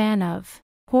you a fan of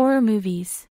horror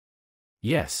movies?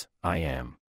 Yes, I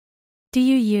am. Do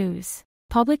you use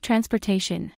public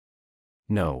transportation?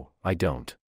 No, I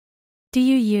don't. Do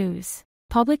you use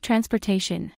public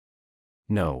transportation?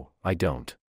 No, I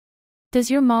don't. Does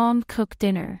your mom cook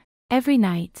dinner every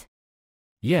night?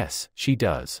 Yes, she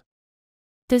does.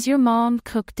 Does your mom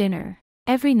cook dinner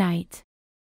every night?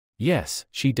 Yes,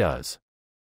 she does.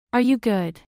 Are you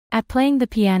good at playing the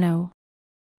piano?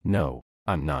 No,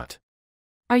 I'm not.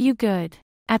 Are you good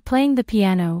at playing the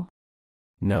piano?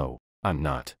 No, I'm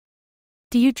not.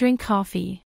 Do you drink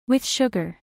coffee with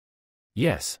sugar?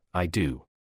 Yes, I do.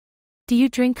 Do you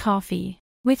drink coffee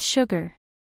with sugar?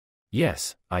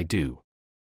 Yes, I do.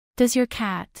 Does your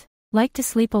cat like to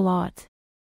sleep a lot?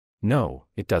 No,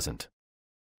 it doesn't.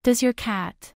 Does your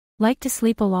cat like to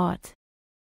sleep a lot?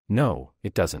 No,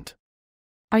 it doesn't.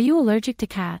 Are you allergic to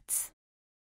cats?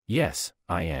 Yes,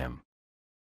 I am.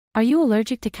 Are you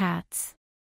allergic to cats?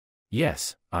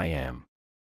 Yes, I am.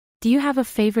 Do you have a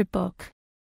favorite book?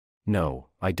 No,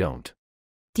 I don't.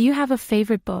 Do you have a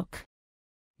favorite book?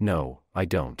 No, I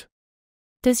don't.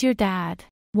 Does your dad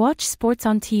watch sports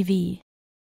on TV?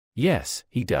 Yes,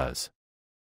 he does.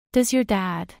 Does your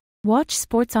dad watch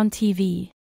sports on TV?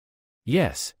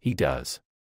 Yes, he does.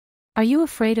 Are you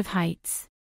afraid of heights?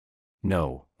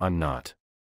 No, I'm not.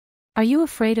 Are you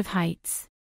afraid of heights?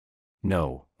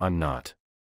 No, I'm not.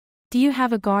 Do you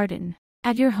have a garden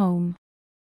at your home?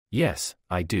 Yes,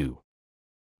 I do.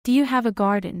 Do you have a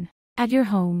garden at your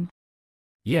home?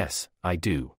 Yes, I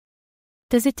do.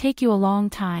 Does it take you a long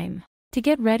time to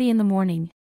get ready in the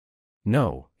morning?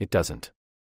 No, it doesn't.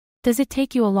 Does it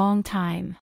take you a long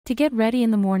time to get ready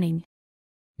in the morning?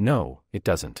 No, it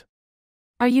doesn't.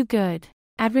 Are you good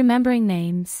at remembering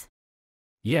names?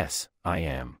 Yes, I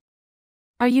am.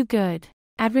 Are you good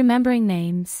at remembering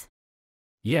names?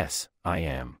 Yes, I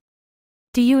am.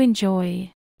 Do you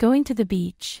enjoy going to the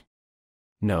beach?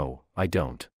 No, I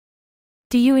don't.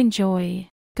 Do you enjoy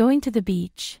going to the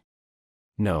beach?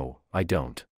 No, I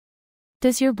don't.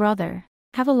 Does your brother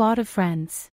have a lot of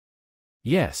friends?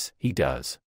 Yes, he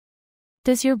does.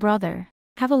 Does your brother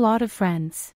have a lot of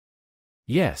friends?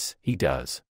 Yes, he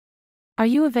does. Are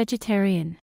you a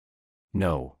vegetarian?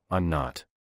 No, I'm not.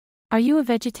 Are you a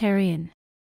vegetarian?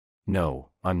 No,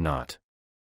 I'm not.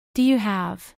 Do you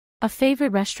have a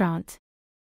favorite restaurant?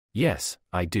 Yes,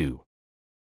 I do.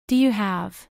 Do you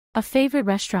have a favorite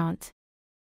restaurant?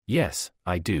 Yes,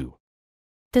 I do.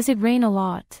 Does it rain a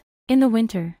lot in the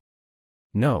winter?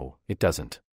 No, it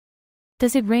doesn't.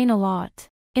 Does it rain a lot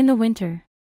in the winter?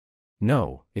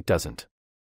 No, it doesn't.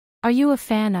 Are you a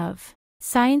fan of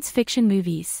science fiction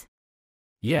movies?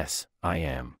 Yes, I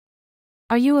am.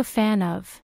 Are you a fan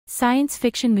of science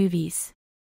fiction movies?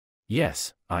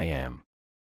 Yes, I am.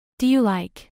 Do you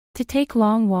like to take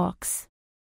long walks?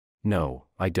 No,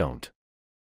 I don't.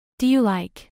 Do you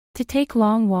like to take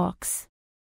long walks?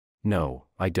 No,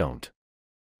 I don't.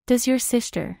 Does your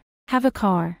sister have a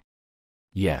car?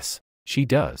 Yes, she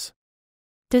does.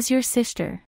 Does your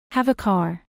sister have a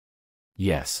car?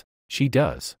 Yes, she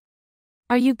does.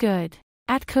 Are you good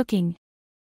at cooking?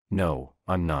 No,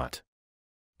 I'm not.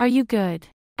 Are you good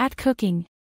at cooking?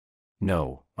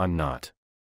 No, I'm not.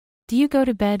 Do you go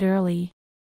to bed early?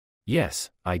 Yes,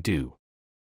 I do.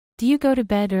 Do you go to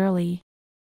bed early?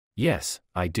 Yes,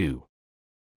 I do.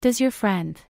 Does your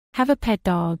friend have a pet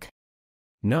dog?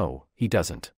 No, he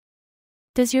doesn't.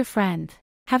 Does your friend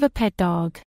have a pet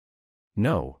dog?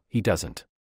 No, he doesn't.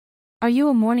 Are you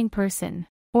a morning person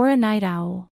or a night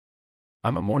owl?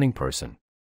 I'm a morning person.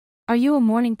 Are you a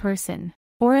morning person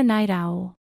or a night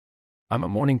owl? I'm a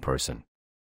morning person.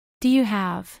 Do you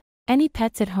have any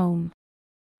pets at home?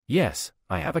 Yes,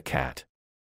 I have a cat.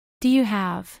 Do you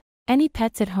have any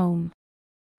pets at home?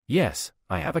 Yes,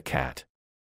 I have a cat.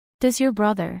 Does your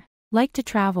brother like to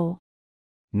travel?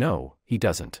 No, he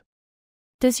doesn't.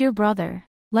 Does your brother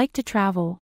like to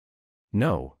travel?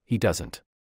 No, he doesn't.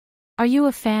 Are you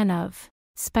a fan of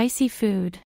spicy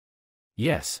food?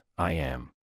 Yes, I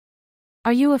am.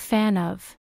 Are you a fan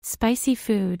of spicy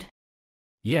food?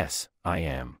 Yes, I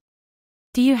am.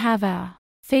 Do you have a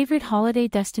favorite holiday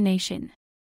destination?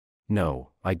 No,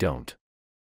 I don't.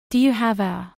 Do you have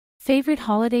a favorite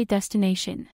holiday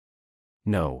destination?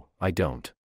 No, I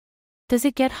don't. Does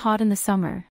it get hot in the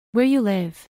summer where you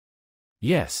live?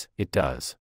 Yes, it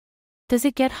does. Does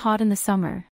it get hot in the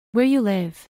summer where you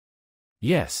live?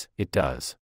 Yes, it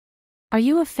does. Are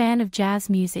you a fan of jazz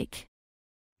music?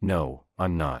 No,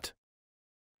 I'm not.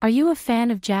 Are you a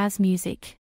fan of jazz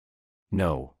music?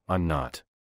 No, I'm not.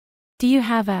 Do you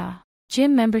have a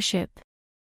gym membership?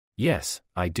 Yes,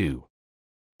 I do.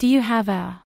 Do you have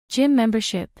a gym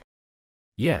membership?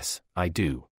 Yes, I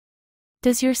do.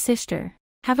 Does your sister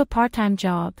have a part-time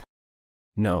job?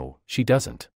 No, she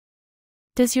doesn't.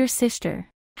 Does your sister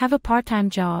have a part-time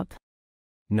job?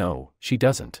 No, she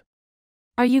doesn't.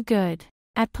 Are you good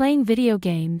at playing video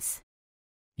games?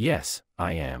 Yes,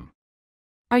 I am.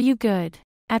 Are you good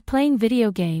at playing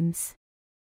video games?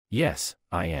 Yes,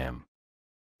 I am.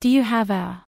 Do you have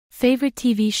a favorite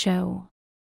TV show?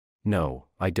 No,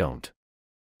 I don't.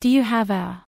 Do you have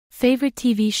a favorite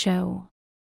TV show?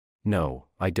 No,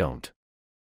 I don't.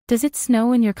 Does it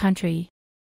snow in your country?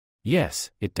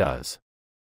 Yes, it does.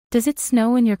 Does it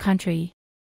snow in your country?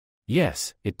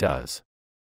 Yes, it does.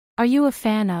 Are you a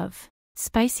fan of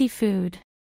spicy food?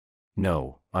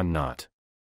 No, I'm not.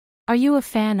 Are you a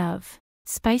fan of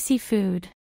spicy food?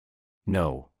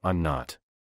 No, I'm not.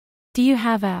 Do you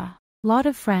have a lot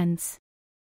of friends?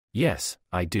 Yes,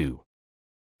 I do.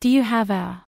 Do you have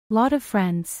a lot of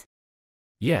friends?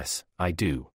 Yes, I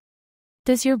do.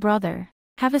 Does your brother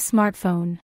have a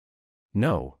smartphone?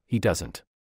 No, he doesn't.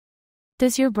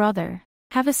 Does your brother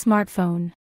have a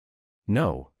smartphone?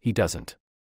 No, he doesn't.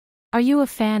 Are you a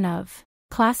fan of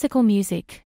classical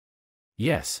music?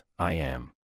 Yes, I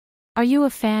am. Are you a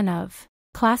fan of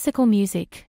classical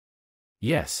music?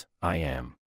 Yes, I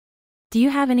am. Do you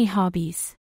have any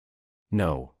hobbies?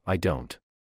 No, I don't.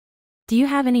 Do you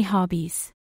have any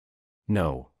hobbies?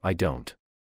 No, I don't.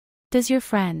 Does your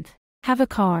friend have a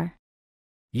car?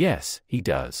 Yes, he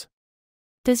does.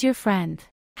 Does your friend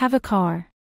have a car?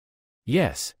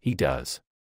 Yes, he does.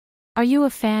 Are you a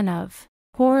fan of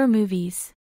horror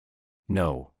movies?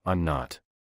 No, I'm not.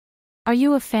 Are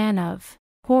you a fan of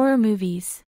horror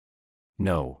movies?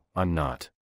 No, I'm not.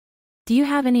 Do you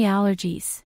have any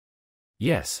allergies?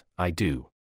 Yes, I do.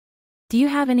 Do you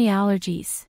have any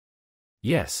allergies?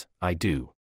 Yes, I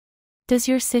do. Does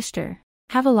your sister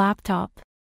have a laptop?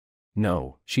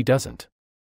 No, she doesn't.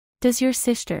 Does your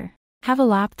sister have a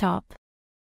laptop?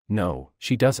 No,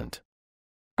 she doesn't.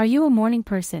 Are you a morning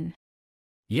person?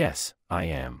 Yes, I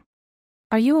am.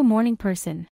 Are you a morning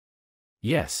person?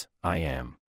 Yes, I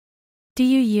am. Do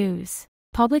you use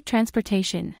public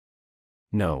transportation?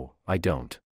 No, I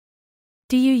don't.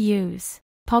 Do you use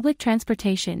public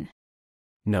transportation?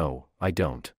 No, I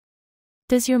don't.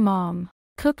 Does your mom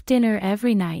cook dinner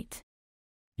every night?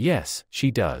 Yes, she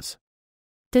does.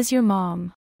 Does your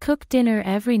mom cook dinner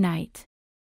every night?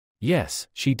 Yes,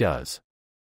 she does.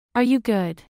 Are you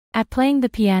good at playing the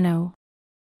piano?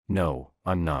 No,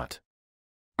 I'm not.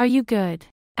 Are you good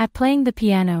at playing the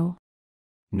piano?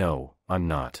 No, I'm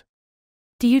not.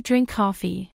 Do you drink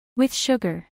coffee with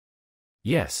sugar?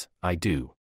 Yes, I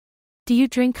do. Do you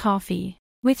drink coffee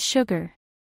with sugar?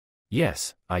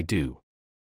 Yes, I do.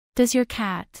 Does your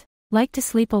cat like to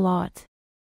sleep a lot?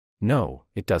 No,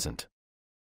 it doesn't.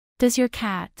 Does your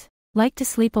cat like to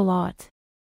sleep a lot?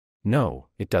 No,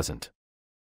 it doesn't.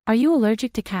 Are you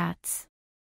allergic to cats?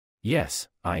 Yes,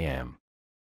 I am.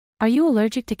 Are you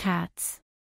allergic to cats?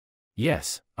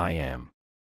 Yes, I am.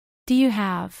 Do you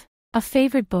have a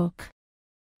favorite book?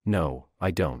 No,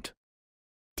 I don't.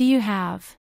 Do you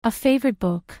have a favorite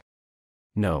book?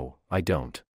 No, I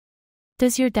don't.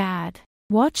 Does your dad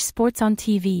watch sports on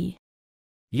TV?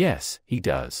 Yes, he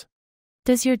does.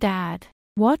 Does your dad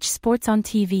watch sports on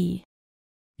TV?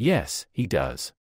 Yes, he does.